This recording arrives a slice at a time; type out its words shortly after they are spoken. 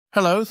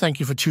Hello, thank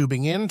you for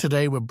tuning in.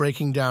 Today we're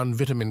breaking down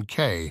vitamin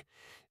K.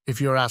 If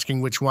you're asking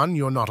which one,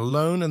 you're not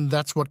alone, and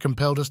that's what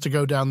compelled us to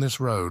go down this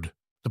road.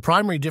 The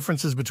primary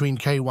differences between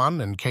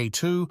K1 and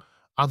K2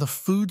 are the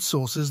food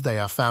sources they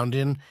are found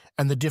in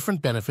and the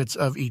different benefits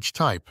of each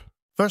type.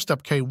 First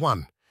up,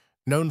 K1,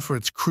 known for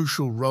its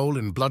crucial role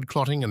in blood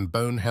clotting and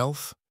bone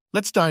health.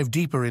 Let's dive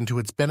deeper into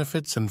its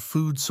benefits and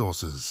food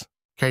sources.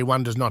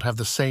 K1 does not have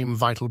the same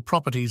vital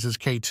properties as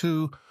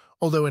K2,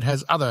 although it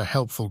has other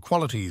helpful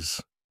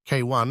qualities.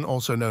 K1,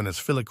 also known as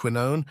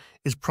phylloquinone,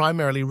 is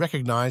primarily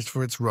recognized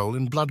for its role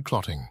in blood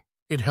clotting.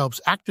 It helps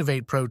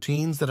activate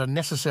proteins that are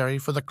necessary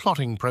for the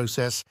clotting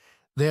process,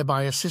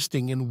 thereby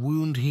assisting in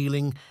wound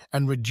healing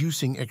and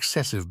reducing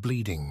excessive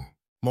bleeding.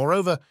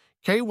 Moreover,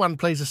 K1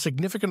 plays a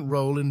significant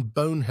role in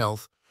bone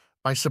health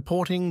by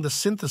supporting the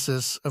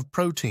synthesis of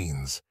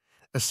proteins,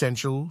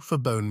 essential for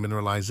bone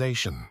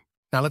mineralization.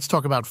 Now let's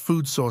talk about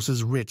food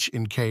sources rich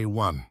in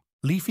K1.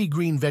 Leafy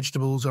green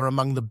vegetables are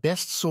among the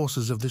best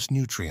sources of this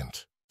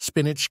nutrient.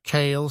 Spinach,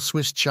 kale,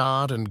 Swiss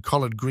chard, and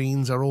collard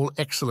greens are all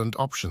excellent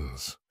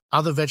options.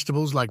 Other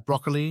vegetables like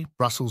broccoli,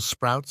 Brussels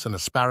sprouts, and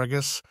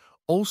asparagus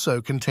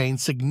also contain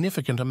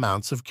significant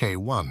amounts of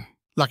K1.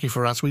 Lucky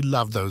for us, we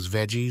love those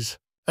veggies.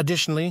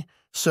 Additionally,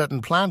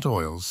 certain plant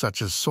oils,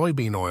 such as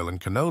soybean oil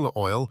and canola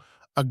oil,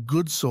 are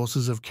good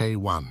sources of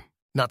K1.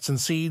 Nuts and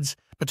seeds,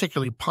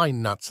 particularly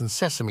pine nuts and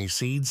sesame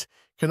seeds,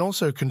 can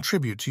also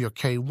contribute to your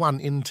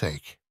K1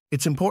 intake.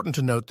 It's important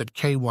to note that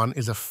K1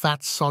 is a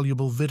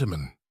fat-soluble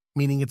vitamin,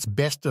 meaning it's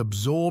best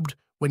absorbed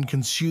when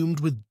consumed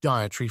with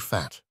dietary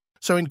fat.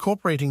 So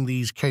incorporating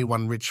these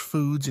K1-rich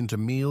foods into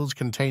meals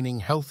containing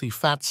healthy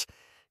fats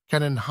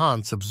can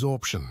enhance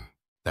absorption.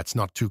 That's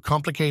not too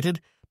complicated,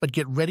 but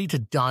get ready to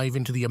dive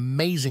into the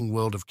amazing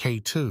world of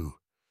K2.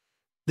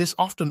 This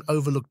often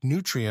overlooked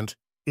nutrient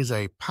is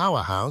a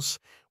powerhouse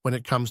when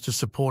it comes to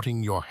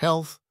supporting your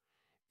health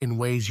in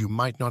ways you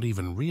might not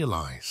even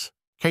realize.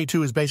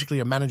 K2 is basically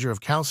a manager of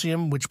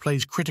calcium, which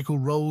plays critical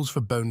roles for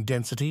bone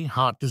density,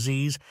 heart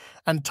disease,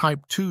 and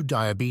type 2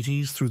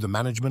 diabetes through the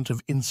management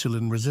of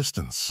insulin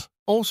resistance.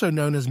 Also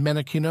known as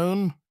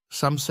menaquinone,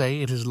 some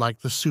say it is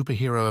like the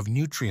superhero of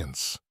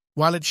nutrients.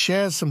 While it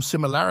shares some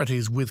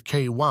similarities with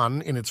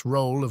K1 in its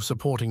role of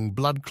supporting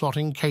blood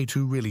clotting,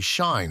 K2 really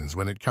shines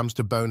when it comes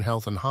to bone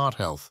health and heart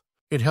health.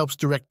 It helps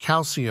direct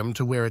calcium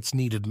to where it's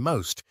needed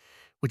most,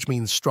 which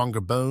means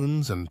stronger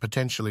bones and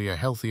potentially a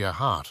healthier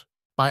heart.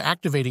 By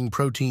activating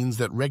proteins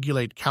that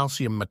regulate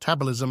calcium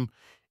metabolism,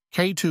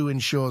 K2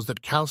 ensures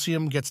that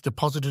calcium gets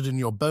deposited in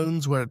your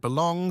bones where it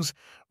belongs,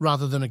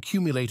 rather than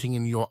accumulating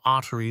in your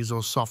arteries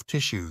or soft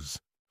tissues.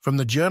 From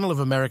the Journal of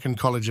American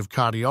College of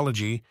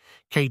Cardiology,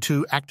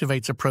 K2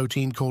 activates a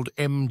protein called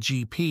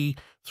MGP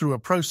through a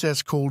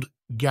process called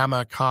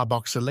gamma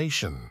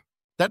carboxylation.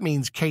 That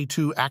means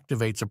K2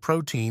 activates a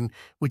protein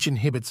which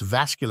inhibits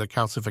vascular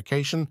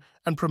calcification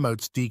and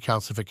promotes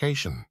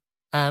decalcification.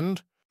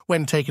 And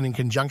when taken in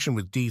conjunction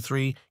with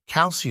D3,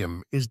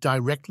 calcium is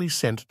directly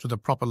sent to the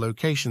proper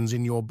locations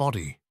in your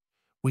body.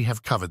 We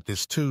have covered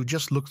this too,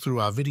 just look through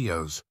our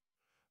videos.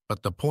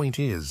 But the point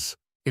is,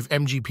 if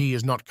MGP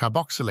is not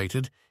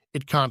carboxylated,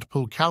 it can't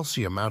pull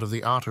calcium out of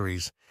the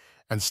arteries.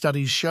 And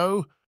studies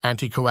show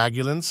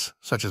anticoagulants,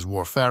 such as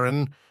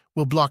warfarin,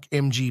 will block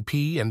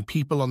MGP, and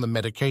people on the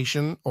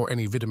medication or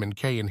any vitamin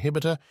K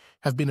inhibitor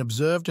have been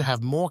observed to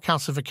have more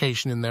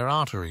calcification in their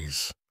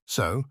arteries.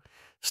 So,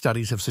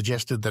 studies have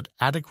suggested that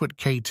adequate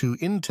K2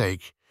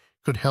 intake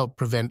could help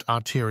prevent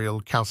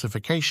arterial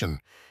calcification,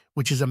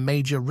 which is a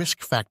major risk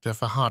factor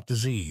for heart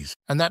disease.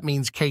 And that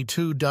means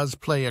K2 does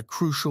play a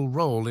crucial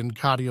role in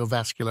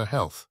cardiovascular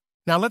health.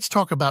 Now let's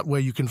talk about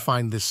where you can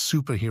find this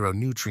superhero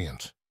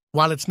nutrient.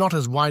 While it's not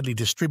as widely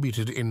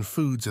distributed in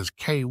foods as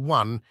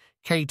K1,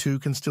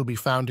 K2 can still be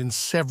found in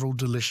several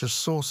delicious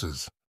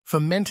sources.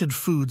 Fermented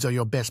foods are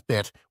your best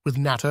bet, with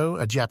natto,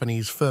 a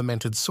Japanese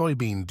fermented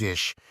soybean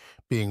dish,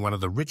 being one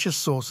of the richest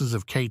sources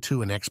of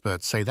K2, and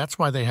experts say that's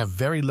why they have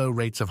very low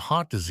rates of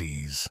heart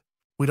disease.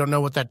 We don't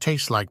know what that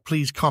tastes like.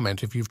 Please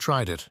comment if you've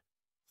tried it.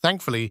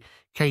 Thankfully,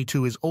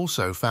 K2 is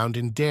also found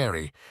in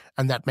dairy,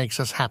 and that makes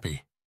us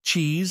happy.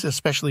 Cheese,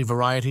 especially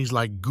varieties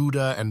like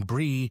Gouda and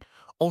Brie,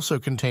 also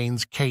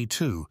contains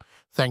K2,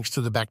 thanks to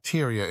the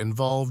bacteria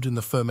involved in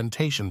the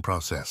fermentation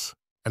process.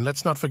 And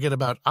let's not forget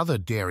about other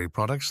dairy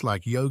products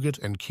like yogurt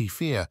and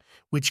kefir,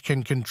 which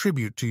can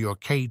contribute to your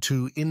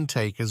K2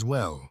 intake as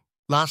well.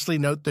 Lastly,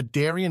 note that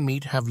dairy and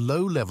meat have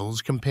low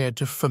levels compared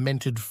to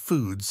fermented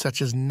foods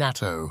such as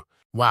natto.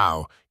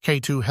 Wow,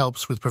 K2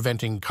 helps with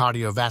preventing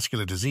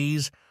cardiovascular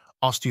disease,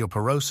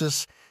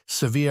 osteoporosis,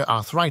 severe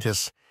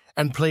arthritis,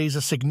 and plays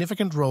a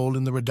significant role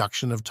in the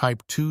reduction of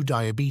type 2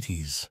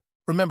 diabetes.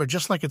 Remember,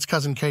 just like its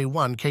cousin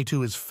K1,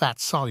 K2 is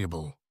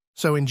fat-soluble.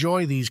 So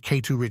enjoy these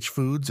K2-rich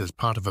foods as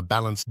part of a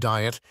balanced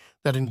diet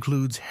that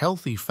includes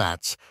healthy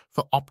fats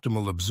for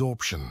optimal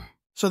absorption.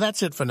 So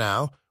that's it for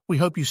now. We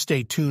hope you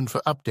stay tuned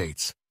for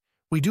updates.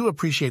 We do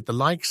appreciate the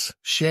likes,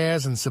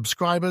 shares, and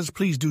subscribers.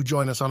 Please do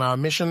join us on our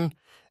mission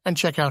and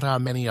check out our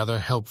many other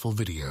helpful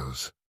videos.